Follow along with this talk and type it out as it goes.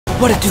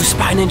What it do,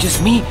 Spy Ninjas?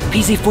 Me,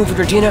 PZ, Foom, and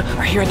Regina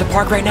are here at the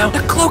park right now.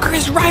 The Cloaker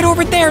is right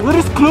over there. Where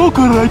is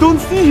CLOAKER? I don't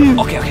see him.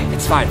 Okay,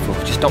 it's fine, Foom.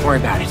 Just don't worry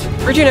about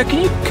it. Regina,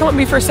 can you come with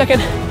me for a second?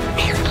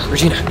 Here,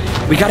 Regina,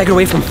 we gotta get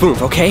away from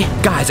Foom, okay?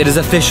 Guys, it is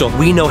official.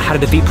 We know how to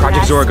defeat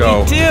Project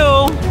Zorgo. We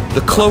do.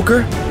 The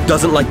Cloaker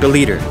doesn't like the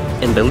leader,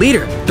 and the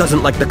leader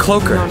doesn't like the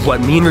Cloaker. What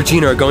me and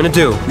Regina are going to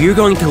do, we are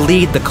going to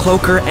lead the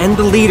Cloaker and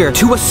the leader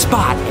to a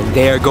spot, and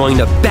they are going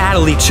to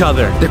battle each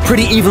other. They're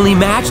pretty evenly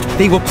matched.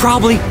 They will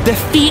probably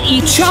defeat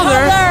each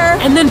other,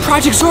 and then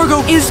Project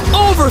Zorgo is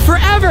over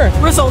forever,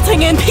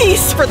 resulting in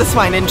peace for the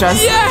Spy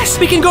Ninjas. Yes,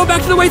 we can go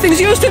back to the way things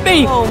used to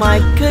be. Oh my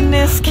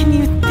goodness, can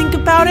you think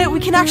about it?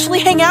 We can actually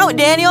hang out,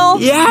 Daniel.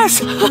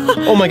 Yes.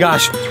 Oh my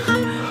gosh.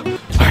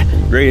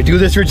 Ready to do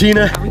this,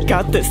 Regina? We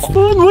got this.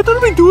 Fun, what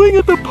are we doing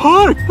at the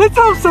park? Let's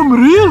have some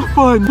real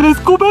fun. Let's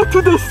go back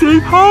to the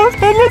safe house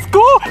and let's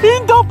go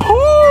in the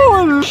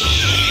pool.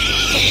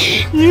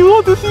 You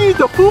want to see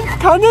the poop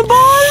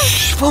cannonball?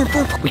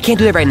 We can't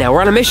do that right now.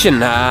 We're on a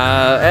mission.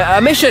 A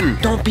mission.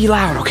 Don't be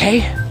loud,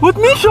 okay? What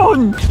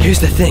mission? Here's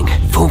the thing.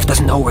 Foom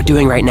doesn't know what we're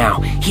doing right now.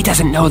 He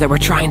doesn't know that we're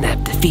trying to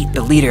defeat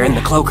the leader and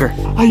the Cloaker.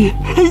 I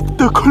hate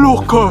the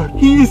CLOAKER.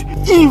 He is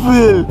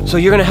evil. So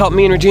you're gonna help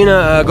me and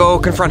Regina go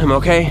confront him,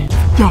 okay?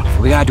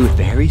 Yeah. We gotta do it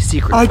very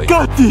secretly. I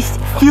got this.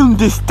 Film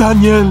this,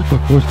 Daniel.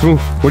 Foom,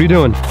 what are you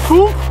doing?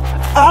 Foom,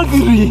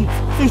 angry.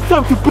 It's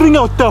time to bring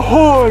out the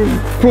horn.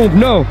 Foom,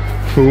 no.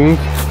 Foom,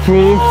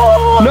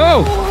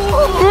 no.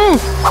 Foom,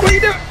 what are you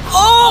doing?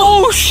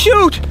 Oh,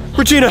 shoot.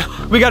 Regina,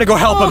 we gotta go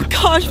help him. Oh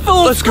gosh,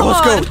 Foom, let's go.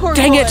 Poor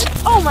Dang boy. it.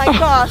 Oh my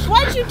gosh,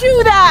 why'd you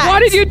do that? Why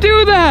did you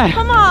do that?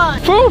 Come on.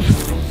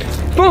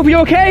 Foom, you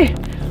okay?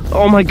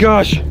 Oh my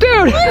gosh.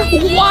 Dude,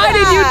 why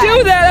did you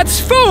do that?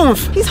 That's Foom.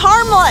 He's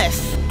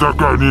harmless. That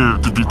guy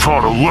needed to be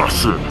taught a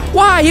lesson.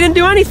 Why? He didn't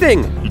do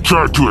anything. He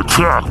tried to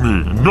attack me,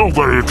 and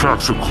nobody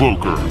attacks a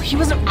CLOAKER. He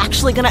wasn't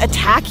actually gonna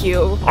attack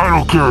you. I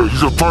don't care.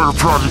 He's a part of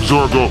Project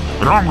Zorgo,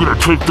 and I'm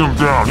gonna take them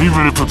down,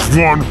 even if it's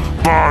 1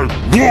 by 1.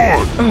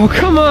 Oh,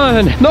 come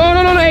on. No,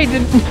 hey,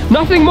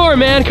 nothing more,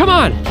 man. Come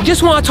on. I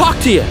just want to talk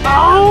to you.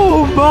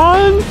 Oh,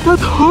 man, that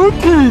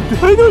hurted.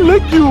 I don't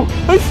like you.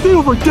 I stay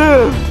over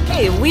there.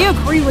 Hey, we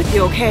agree with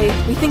you, okay?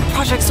 We think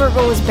Project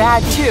Zorgo is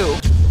bad, too.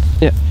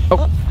 Yeah.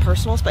 Oh.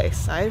 Personal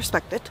space. I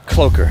respect it.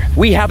 Cloaker,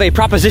 we have a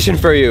proposition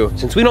for you,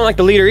 since we don't like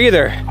the leader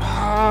either. Dude,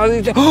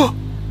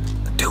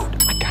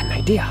 I got an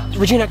idea.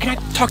 Regina, can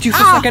I talk to you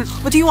for a second?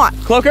 What do you want?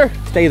 Cloaker,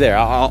 stay there.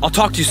 I'll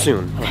talk to you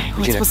soon. Okay,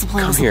 Regina, what's the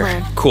plan? come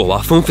here. Cool,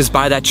 while Foomf is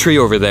by that tree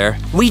over there,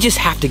 we just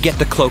have to get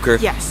the Cloaker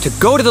to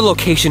go to the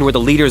location where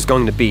the leader is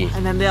going to be.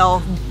 And then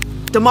they'll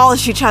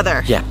demolish each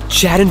other. Yeah,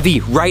 Chad and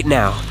V right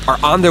now are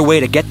on their way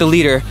to get the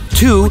leader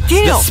to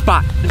the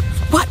spot.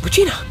 What,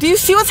 Regina? Do you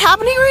see what's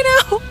happening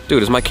right now?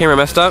 Dude, is my camera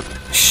messed up?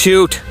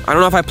 Shoot, I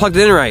don't know if I plugged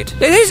it in right.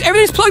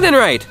 Everything's plugged in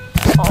right.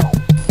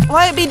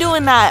 Why would it be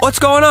doing that? What's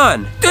going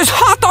on? There's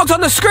hot dogs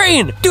on the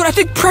screen! Dude, I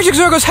think Project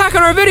Zorgo's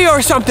hacking our video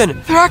or something.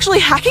 They're actually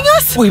hacking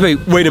us? Wait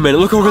a minute,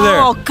 look over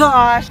there. Oh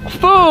gosh.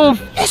 Foom!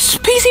 It's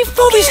PC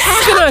Foom, he's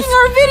hacking us!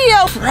 our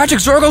video!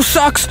 Project Zorgo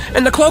sucks,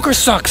 and the Cloaker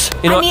sucks.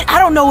 You know, I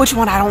don't know which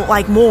one I don't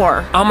like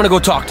more. I'm gonna go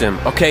talk to him,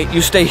 okay?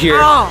 You stay here.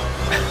 Oh.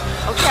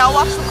 Okay, I'll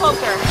watch the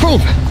Cloaker. Foom!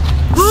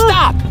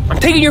 Stop! I'm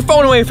taking your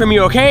phone away from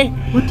you, okay?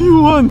 What do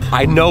you want?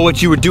 I know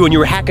what you were doing. You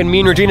were hacking me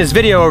and Regina's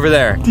video over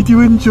there. Did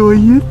you enjoy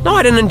it? No,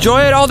 I didn't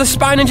enjoy it. All the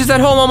Spy Ninjas at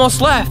home almost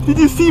left. Did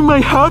you see my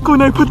hack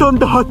when I put on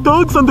the hot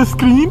dogs on the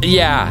screen?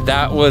 Yeah,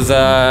 that was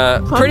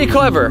pretty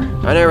clever.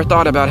 I never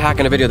thought about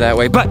hacking a video that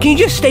way. But can you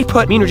just stay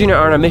put? Me and Regina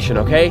are on a mission,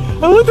 okay?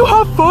 I want to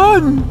have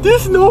fun.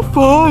 This is no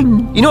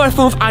fun. You know what,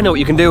 Foom? I know what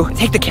you can do.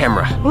 Take the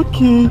camera.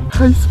 Okay.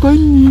 Hi, Spy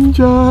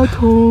Ninja at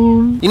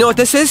home. You know what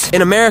this is?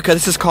 In America,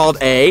 this is called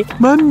a...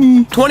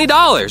 money.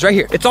 $20 right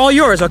here. It's all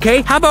yours,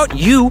 okay? How about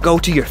you go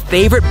to your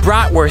favorite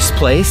bratwurst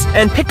place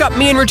and pick up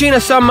me and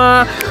Regina some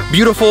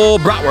beautiful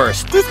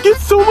bratwurst. This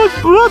gets so much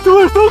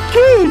bratwurst,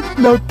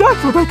 okay? Now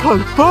that's what I call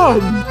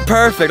fun.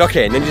 Perfect,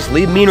 okay, and then just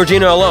leave me and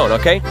Regina alone,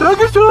 okay?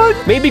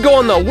 Dragonshot. Maybe go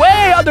on the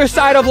way other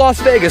side of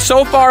Las Vegas,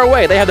 so far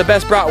away. They have the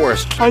best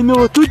bratwurst. I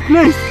know a good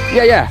place.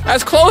 Yeah,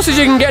 as close as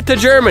you can get to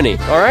Germany,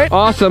 all right?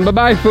 Awesome,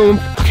 bye-bye, Foom.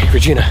 Okay,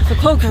 Regina. The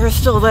Cloaker is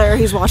still there.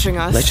 He's watching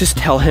us. Let's just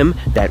tell him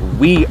that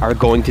we are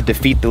going to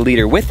defeat the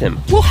leader with him.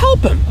 We'll help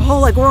him. Oh,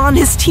 like we're on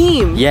his team.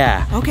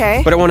 Yeah.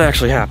 Okay. But it won't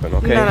actually happen,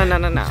 okay?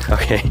 No.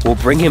 Okay, we'll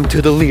bring him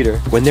to the leader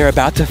when they're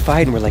about to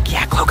fight, and we're like,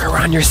 yeah, Cloaker, we're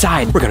on your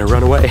side. We're gonna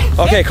run away.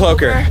 Okay,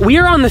 Cloaker. We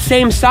are on the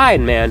same side,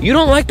 man. You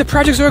don't like the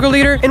Project Zorgo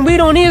leader, and we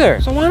don't either.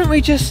 So why don't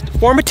we just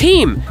form a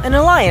team? An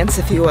alliance,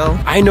 if you will.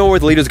 I know where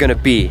the leader's gonna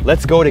be.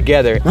 Let's go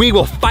together. We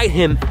will fight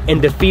him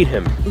and defeat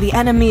him. The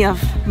enemy of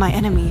my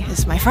enemy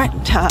is my friend.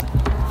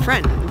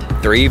 Friend.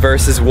 3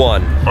 versus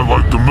 1. I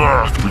like the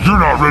math, but you're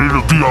not ready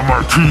to be on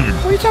my team.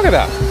 What are you talking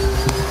about?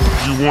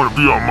 If you want to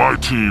be on my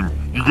team,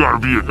 you gotta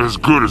be as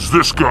good as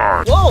this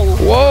guy.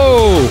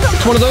 Whoa!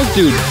 It's one of those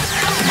dudes.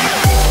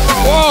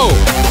 Whoa!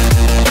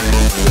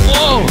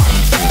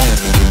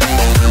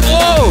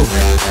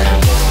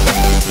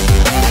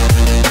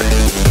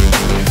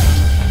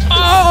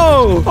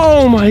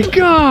 Oh my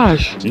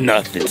gosh!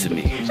 Nothing to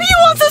me. You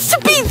wants us to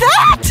beat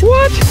that?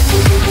 What?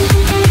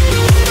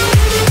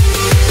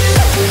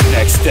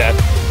 Next step,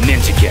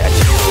 Ninja Catch.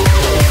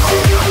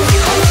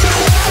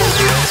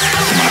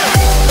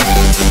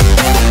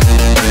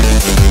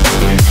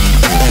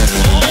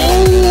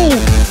 Oh!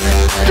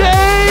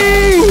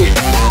 Dang!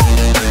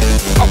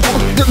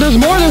 There's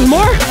more, there's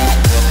more?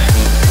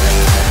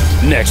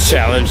 Next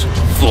challenge,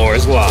 floor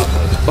is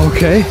lava.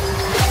 Okay.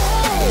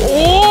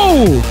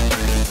 Oh!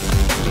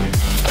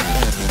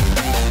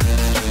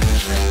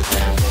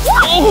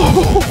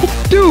 Oh!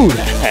 Dude!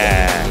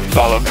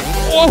 Follow me.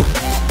 Whoa!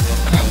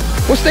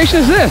 What station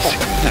is this?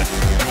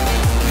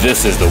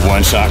 This is the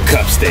one-shot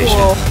cup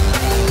station.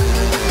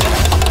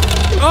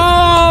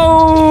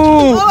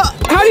 Oh!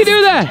 How do you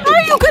do that? How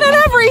are you good at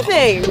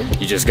everything?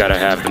 You just gotta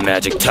have the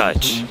magic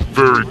touch.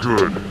 Very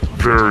good.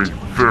 Very,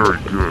 very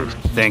good.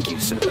 Thank you,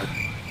 sir.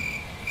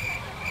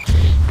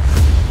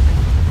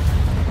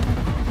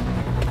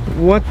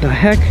 What the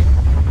heck?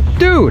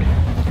 Dude!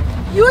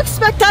 You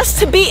expect us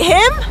to beat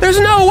him? There's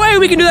no way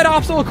we can do that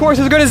obstacle course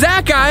as good as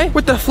that guy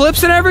with the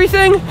flips and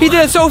everything. He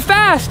did it so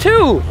fast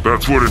too.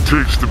 That's what it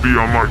takes to be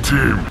on my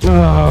team.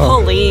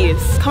 Oh.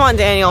 Please. Come on,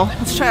 Daniel.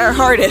 Let's try our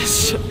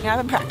hardest. Yeah, I've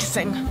been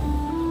practicing.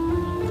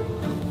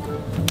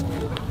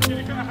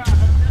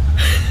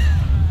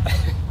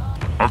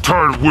 I'm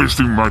tired of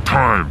wasting my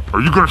time. Are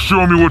you gonna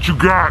show me what you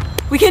got?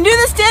 We can do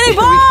this, Danny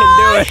boy! We can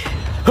do it.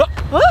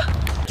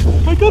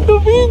 I got the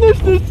Venus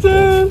that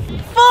says.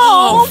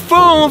 Oh,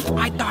 Foof!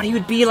 I thought he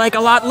would be like a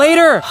lot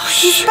later.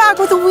 He's back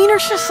with a wiener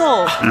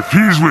schnitzel. If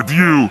he's with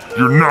you,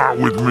 you're not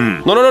with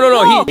me.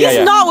 No. He's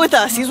not with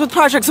us. He's with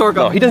Project Zorgo.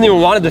 No, he doesn't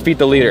even want to defeat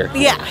the leader.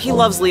 Yeah, he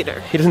loves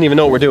leader. He doesn't even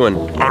know what we're doing.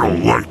 I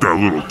don't like that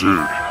little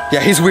dude.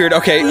 Yeah, he's weird.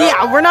 Okay.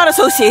 Yeah, we're not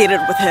associated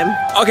with him.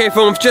 Okay,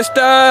 Foof, just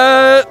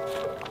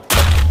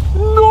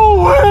No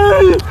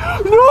way!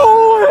 No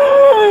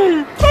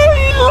way! I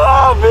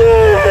love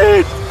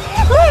it!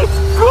 Let's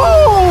go!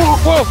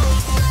 Whoa!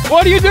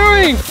 What are you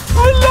doing?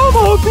 I love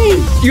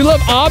Abby! You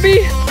love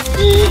Abby?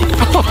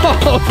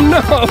 Oh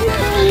no!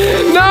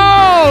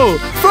 No!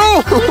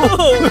 Foof!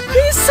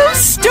 He's so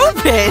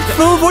stupid.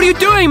 Foof, what are you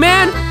doing,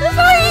 man? That's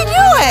how you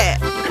do it.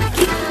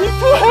 He's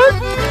so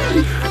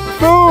happy!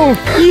 Foof!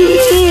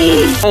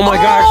 Oh my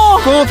gosh,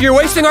 Foof, you're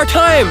wasting our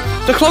time.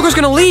 The Cloaker's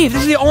gonna leave.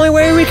 This is the only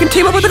way we can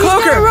team up with the He's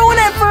gonna Cloaker. ruin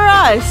it for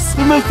us.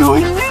 Am I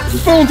doing it?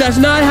 Foof, that's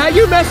not how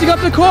you're messing up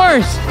the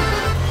course!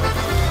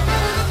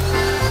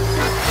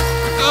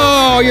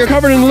 Oh, you're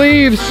covered in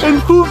leaves. And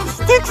who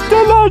sticks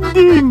the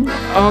landing?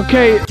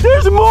 Okay.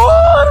 There's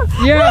more!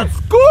 Yeah. Let's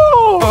go!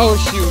 Oh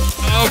shoot.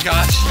 Oh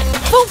gosh.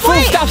 Foof,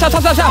 wait. Stop.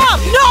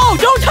 No,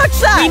 don't touch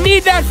that. We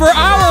need that for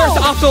our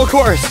obstacle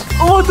course.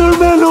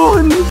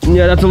 Watermelon!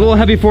 Yeah, that's a little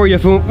heavy for you,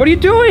 Foof. What are you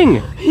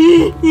doing?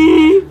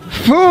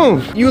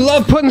 Foof, you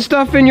love putting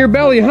stuff in your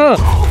belly, huh?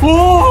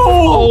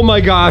 Oh! Oh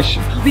my gosh.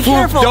 Be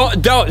careful.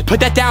 Don't put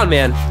that down,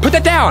 man. Put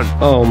that down.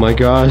 Oh my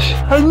gosh.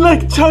 I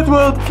like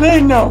Chadwell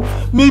play now.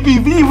 Maybe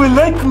V will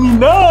like me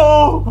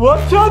now.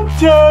 Watch out,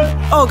 Chad.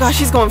 Oh gosh,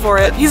 he's going for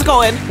it. He's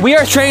going. We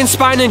are trained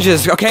spy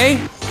ninjas, okay?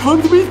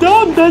 Hunt me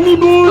down, Danny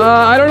boy.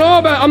 I don't know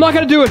about. I'm not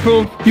gonna do it,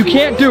 Foof. You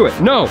can't do it.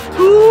 No.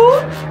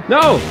 2,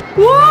 No.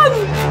 1.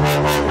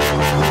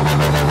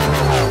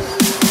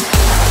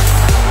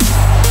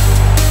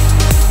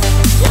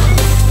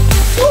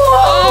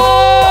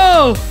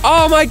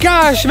 Oh my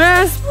gosh,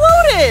 man.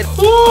 Exploded.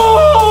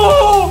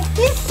 Oh,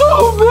 it's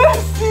so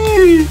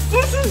messy.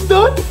 This is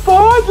not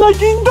fun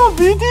like in the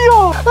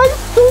video. I'm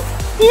so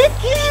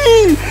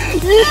sticky.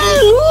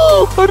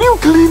 Ew. Are you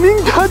cleaning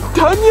that,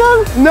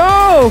 Daniel?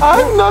 No.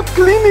 I'm not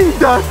cleaning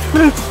that.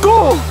 Let's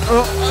go.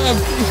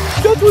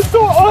 That was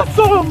so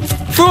awesome.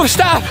 Foof,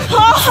 stop.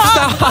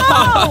 Stop.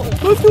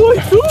 What do I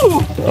do?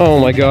 Oh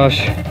my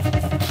gosh.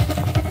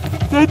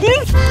 Ready?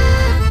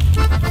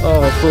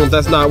 Oh, Foof,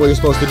 that's not what you're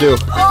supposed to do.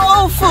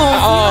 Oh,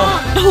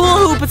 Foof.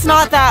 Hula hoop, it's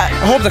not that.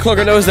 I hope the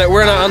Cloaker knows that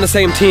we're not on the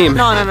same team.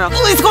 No.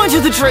 Oh, he's going to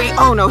the tree.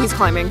 Oh no, he's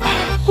climbing.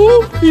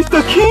 Who is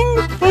the king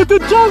of the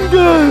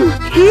jungle?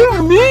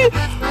 Hear me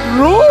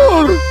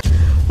roar.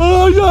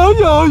 Oh,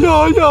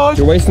 yeah.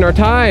 You're wasting our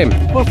time.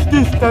 What's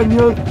this,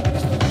 Daniel?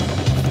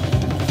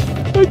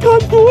 I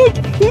can't do it.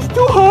 It's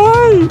too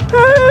high.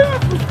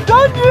 Help!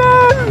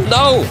 Daniel!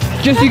 No.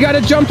 Just you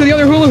gotta jump to the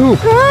other hula hoop.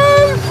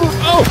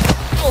 Help!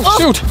 Oh,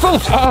 shoot.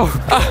 Foof. Oh.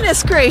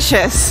 Goodness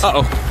gracious.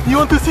 Uh-oh. You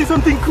want to see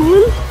something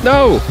cool?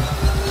 No.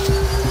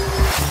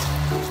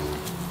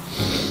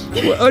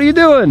 What are you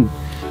doing?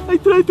 I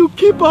try to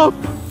keep up.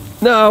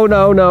 No.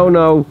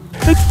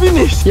 It's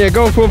finished. Yeah,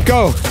 go, Foof,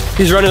 go.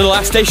 He's running to the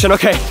last station.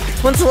 Okay.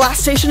 Once the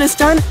last station is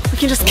done, we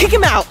can just kick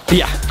him out.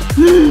 Yeah.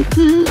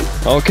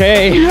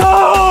 Okay.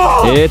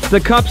 Yeah! It's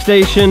the cup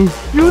station.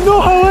 You know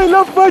how I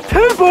love my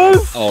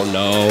tables. Oh,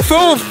 no.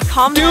 Foof.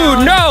 Calm Dude,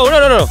 down. no.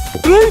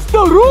 Raise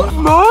the roof,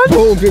 man.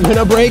 Foof, you're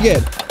gonna break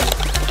it.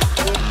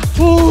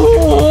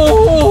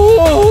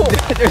 Oh.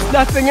 There's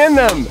nothing in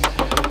them.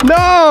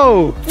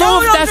 No. Foof,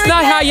 don't that's drink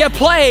not that. how you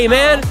play,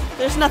 man.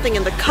 There's nothing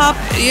in the cup.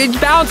 You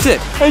bounce it.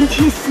 And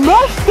he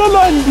smashed the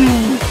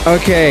landing.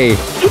 Okay.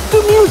 Hit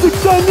the music,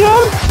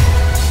 Daniel.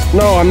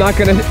 No, I'm not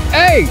gonna.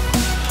 Hey!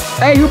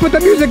 Hey, who put the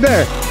music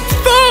there?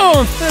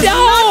 Boom! There's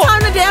no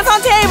time to dance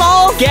on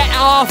tables. Get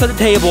off of the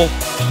table.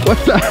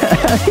 What the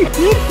heck?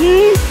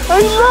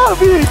 I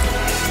love it.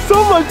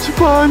 So much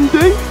fun.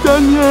 Thanks,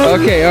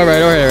 Daniel. Okay, all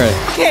right.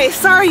 Okay,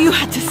 sorry you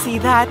had to see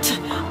that.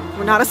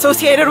 We're not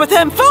associated with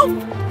him.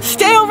 Boom!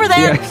 Stay over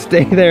there. Yeah,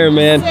 stay there,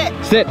 man.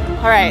 Sit.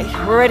 All right,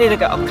 we're ready to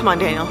go. Come on,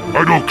 Daniel.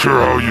 I don't care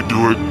how you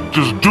do it.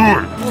 Just do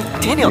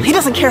it. Daniel, he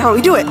doesn't care how we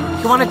do it.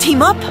 You want to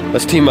team up?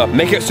 Let's team up.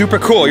 Make it super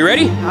cool. You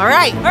ready? All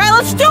right,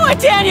 let's do it,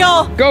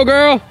 Daniel. Go,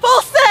 girl.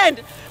 Full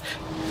send.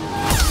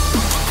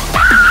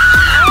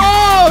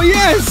 Oh,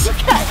 yes.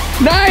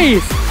 Okay.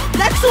 Nice.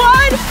 Next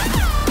one.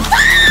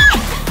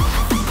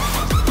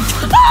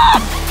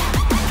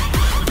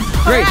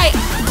 Great. All right,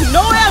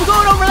 no way I'm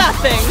going over that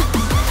thing.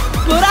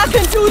 But I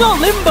can do the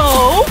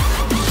limbo.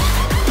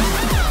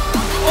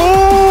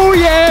 Oh,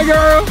 yeah,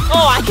 girl.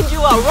 Oh, I can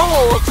do a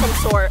roll of some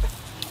sort.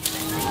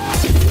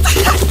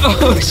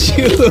 Oh,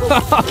 shoot.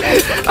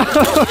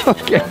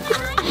 Okay.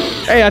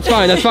 Hey, that's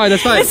fine.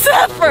 It's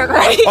effort,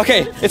 right?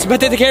 Okay, it's about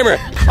to hit the camera.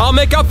 I'll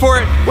make up for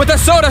it with a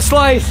soda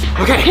slice.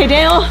 Okay,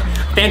 Daniel.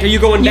 Dante, you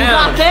going You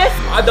down. got this?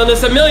 I've done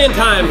this a million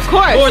times. Of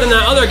course. More than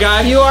that other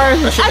guy. You are.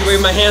 I shouldn't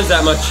wave my hands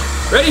that much.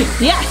 Ready?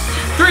 Yes.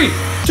 3,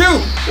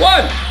 2,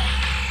 1.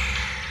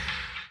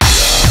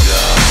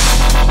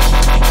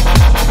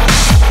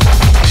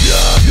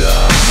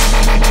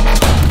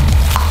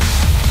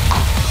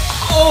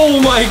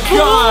 Oh my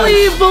god!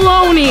 Holy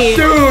baloney!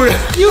 Dude!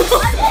 You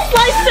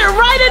sliced it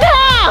right in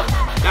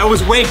half! That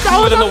was way That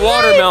cooler was than the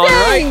watermelon,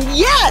 right? amazing!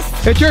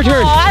 Yes! It's your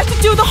turn. Oh, I have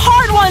to do the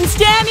hard ones,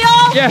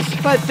 Daniel! Yes.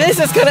 But this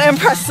is gonna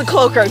impress the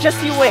cloaker.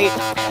 Just you wait.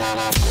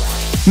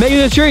 Make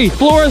it a tree.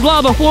 Floor is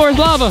lava.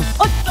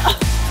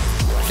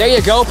 There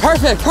you go.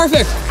 Perfect.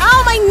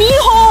 Ow, my knee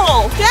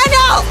hole!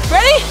 Daniel!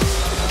 Ready?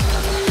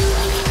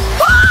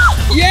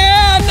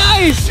 Yeah,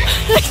 nice.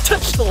 I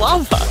touched the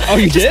lava. Oh,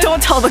 you Just did?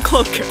 don't tell the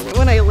cloaker.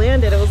 When I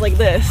landed, it was like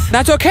this.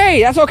 That's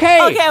okay.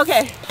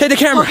 Okay. Take the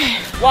camera. Okay.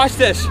 Watch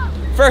this.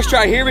 First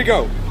try. Here we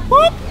go.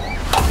 Whoop.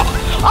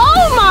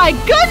 Oh my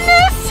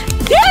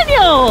goodness!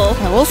 Daniel!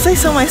 I will say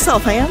so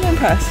myself. I am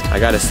impressed. I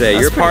gotta say,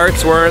 That's your pretty-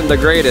 parts weren't the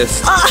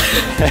greatest.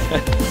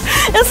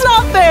 It's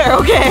not fair,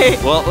 okay?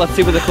 Well, let's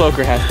see what the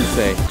cloaker has to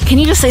say. Can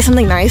you just say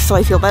something nice so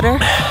I feel better?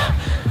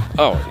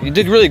 Oh, you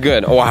did really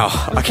good. Oh, wow.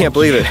 I can't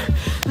believe it.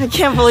 I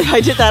can't believe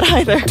I did that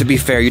either. To be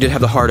fair, you did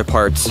have the harder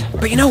parts.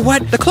 But you know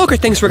what? The cloaker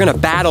thinks we're gonna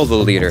battle the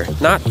leader,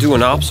 not do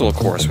an obstacle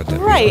course with him.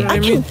 Right, I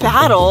can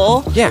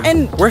battle. Yeah,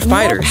 and we're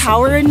fighters. More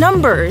power in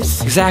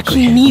numbers.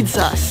 Exactly. He needs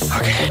us.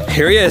 Okay,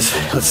 here he is.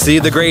 Let's see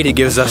the grade he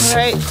gives us. All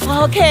right.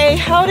 Well, okay,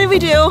 how did we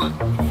do?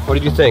 What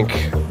did you think?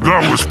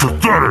 That was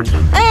pathetic.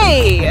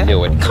 Hey!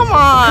 Knew it. Come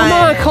on! Come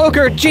on,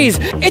 Cloaker. Jeez,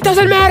 it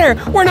doesn't matter.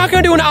 We're not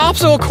gonna do an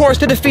obstacle course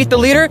to defeat the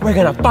leader. We're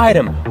gonna fight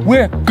him.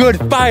 We're good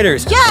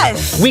fighters.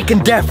 Yes! We can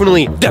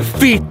definitely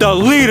defeat the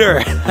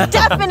leader.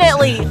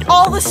 Definitely!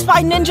 All the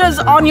spy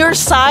ninjas on your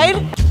side?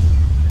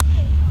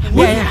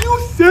 Yeah. You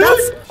said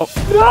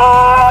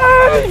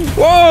right!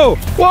 Whoa,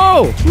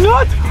 whoa.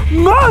 Not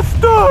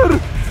master!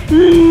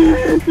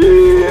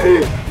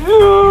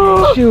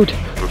 Shoot.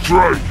 That's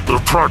right.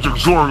 The Project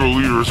Zorgo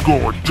leader is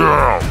going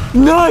down.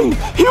 9!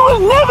 He will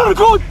never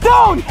go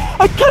down!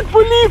 I can't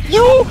believe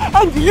you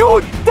and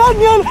you,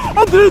 Daniel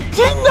and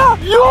Regina!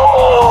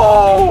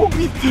 You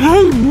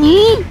betray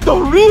me, the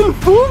real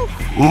fool?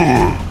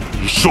 Ugh,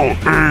 you're so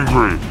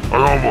angry.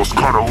 I almost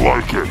kind of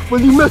like it.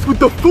 When you mess with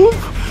the fool,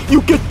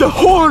 you get the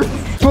horn!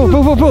 Boom,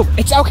 boom, boom, boom.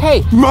 It's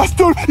okay.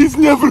 Master is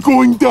never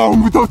going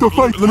down without a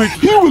fight.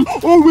 He will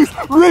always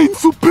reign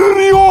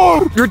superior!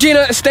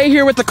 Regina, stay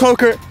here with the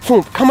Cloaker.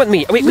 Boom, come with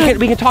me. We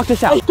can talk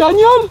this out.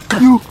 Daniel,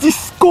 you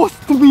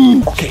disgust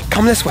me! Okay,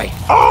 come this way.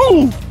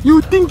 Ow!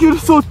 You think you're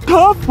so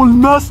tough? Well,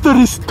 Master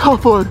is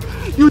tougher.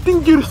 You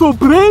think you're so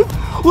brave?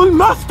 Well,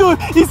 Master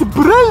is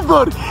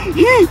braver.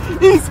 He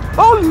is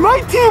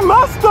Almighty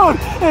Master,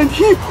 and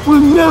he will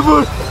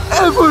never,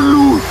 ever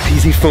lose.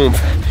 Easy, Foom.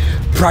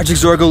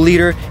 Project Zorgo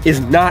leader is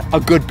not a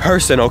good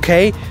person,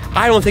 okay?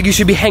 I don't think you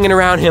should be hanging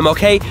around him,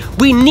 okay?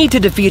 We need to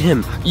defeat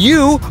him.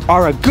 You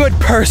are a good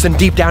person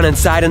deep down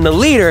inside, and the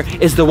leader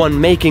is the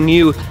one making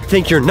you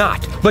think you're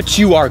not. But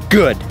you are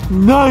good.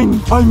 9,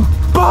 I'm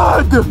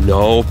bad.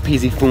 No,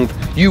 Peasy Foom,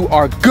 you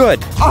are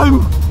good.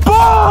 I'm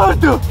bad.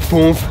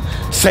 Foom,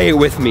 say it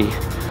with me.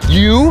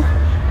 You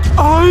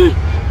I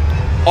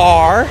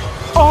are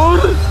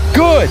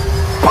good.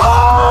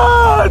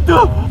 bad.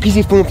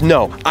 Peasy Foom,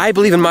 no. I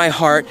believe in my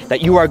heart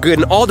that you are good,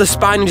 and all the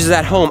spy ninjas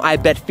at home, I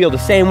bet, feel the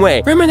same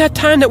way. Remember that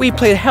time that we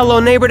played Hello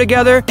Neighbor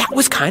together? That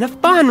was kind of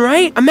fun,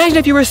 right? Imagine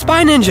if you were a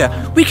spy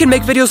ninja. We could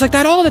make videos like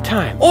that all the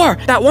time. Or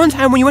that one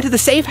time when you went to the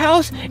safe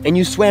house, and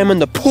you swam in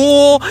the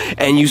pool,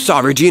 and you saw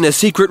Regina's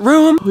secret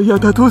room. Oh yeah,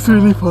 that was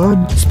really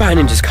fun. Spy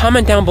ninjas,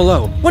 comment down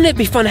below. Wouldn't it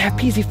be fun to have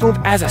Peasy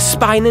Foom as a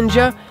spy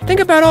ninja? Think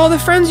about all the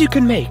friends you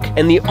could make.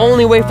 And the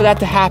only way for that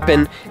to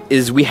happen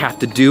is we have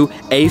to do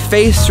a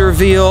face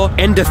reveal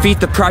and defeat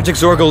the Project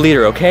Zorgo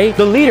leader, okay?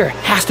 The leader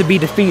has to be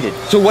defeated.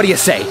 So what do you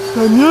say?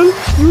 Daniel,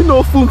 you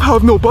know Foom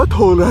have no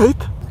butthole, right?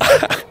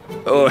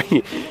 Oh,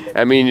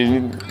 I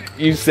mean,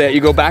 you say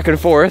you go back and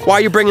forth. Why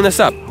are you bringing this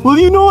up? Well,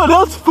 you know what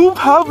else Foomp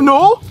have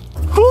no?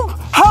 Foomp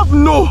have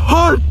no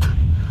heart.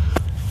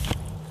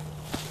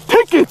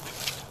 Take it.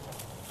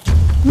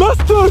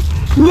 Master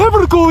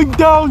never going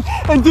down,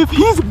 and if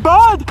he's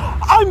bad,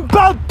 I'm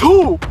bad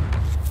too.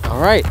 All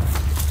right.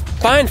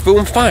 Fine,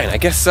 Foom, fine. I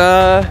guess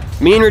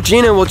me and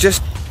Regina will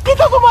just Get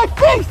out of my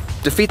face!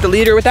 defeat the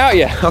leader without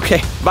you.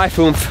 Okay, bye,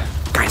 Foom.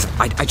 Guys,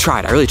 I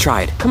tried. I really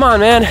tried. Come on,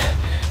 man.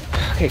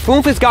 Okay,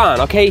 Foom is gone,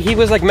 okay? He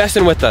was like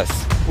messing with us.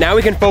 Now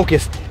we can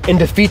focus and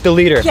defeat the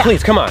leader. Yeah.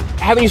 Please, come on.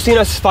 Haven't you seen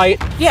us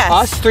fight? Yes.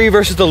 Us three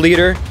versus the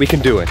leader. We can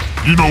do it.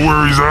 You know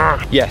where he's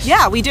at? Yes.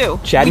 Yeah, we do.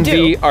 Chad and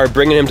V are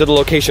bringing him to the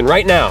location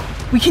right now.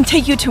 We can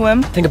take you to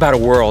him. Think about a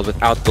world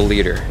without the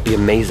leader. It'd be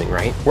amazing,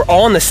 right? We're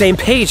all on the same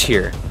page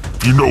here.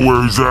 You know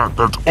where he's at.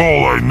 That's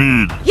all I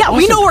need. Yeah,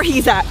 we Awesome. know where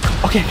he's at.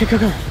 Okay, go.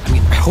 I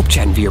mean, I hope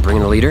Chad and V are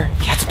bringing the leader.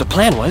 Yeah, that's what the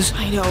plan was.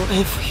 I know,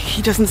 if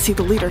he doesn't see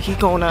the leader, he's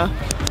gonna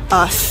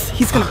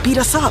beat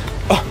us up.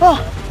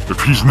 If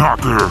he's not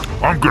there,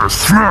 I'm gonna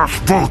smash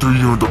both of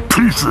you into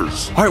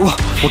pieces. All right,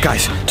 well,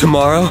 guys,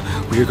 tomorrow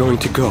we are going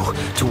to go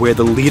to where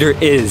the leader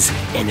is,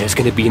 and there's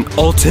going to be an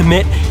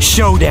ultimate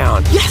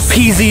showdown. Yes.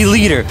 PZ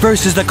leader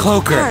versus the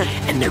Cloaker, Sure.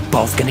 and they're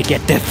both going to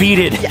get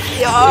defeated.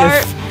 they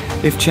are.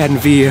 If Chad and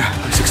V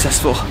are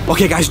successful.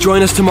 Okay, guys,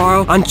 join us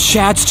tomorrow on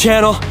Chad's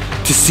channel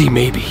to see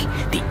maybe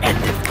the end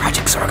of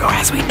Project Zorgo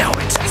as we know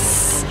it.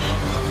 Yes.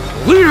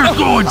 Leader's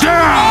going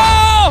down!